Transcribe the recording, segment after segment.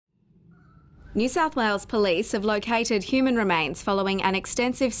New South Wales Police have located human remains following an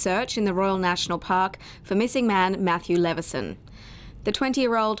extensive search in the Royal National Park for missing man Matthew Leveson. The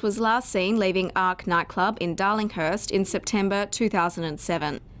 20-year-old was last seen leaving Arc nightclub in Darlinghurst in September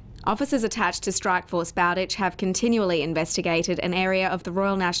 2007. Officers attached to Strike Force Bowditch have continually investigated an area of the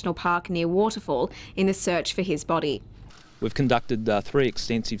Royal National Park near Waterfall in the search for his body. We've conducted 3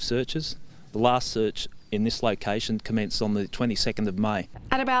 extensive searches. The last search in this location commenced on the 22nd of May.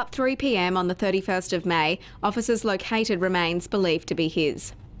 At about 3 p.m. on the 31st of May, officers located remains believed to be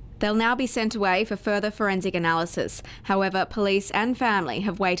his. They'll now be sent away for further forensic analysis. However, police and family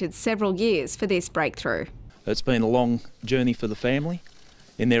have waited several years for this breakthrough. It's been a long journey for the family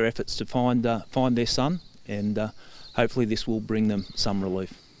in their efforts to find their son, and hopefully this will bring them some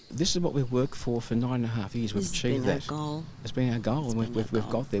relief. This is what we've worked for 9.5 years. We've achieved that. It's been our goal, and we've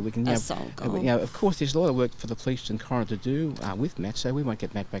got there. We can of course, there's a lot of work for the police and coroner to do with Matt, so we won't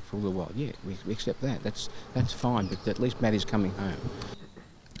get Matt back for a little while yet. We accept that. That's fine, but at least Matt is coming home.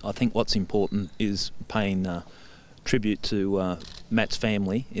 I think what's important is paying tribute to Matt's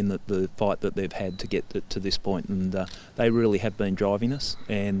family in the fight that they've had to get to this point, and they really have been driving us,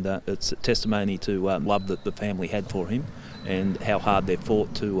 and it's a testimony to love that the family had for him and how hard they've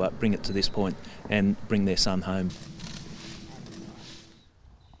fought to bring it to this point and bring their son home.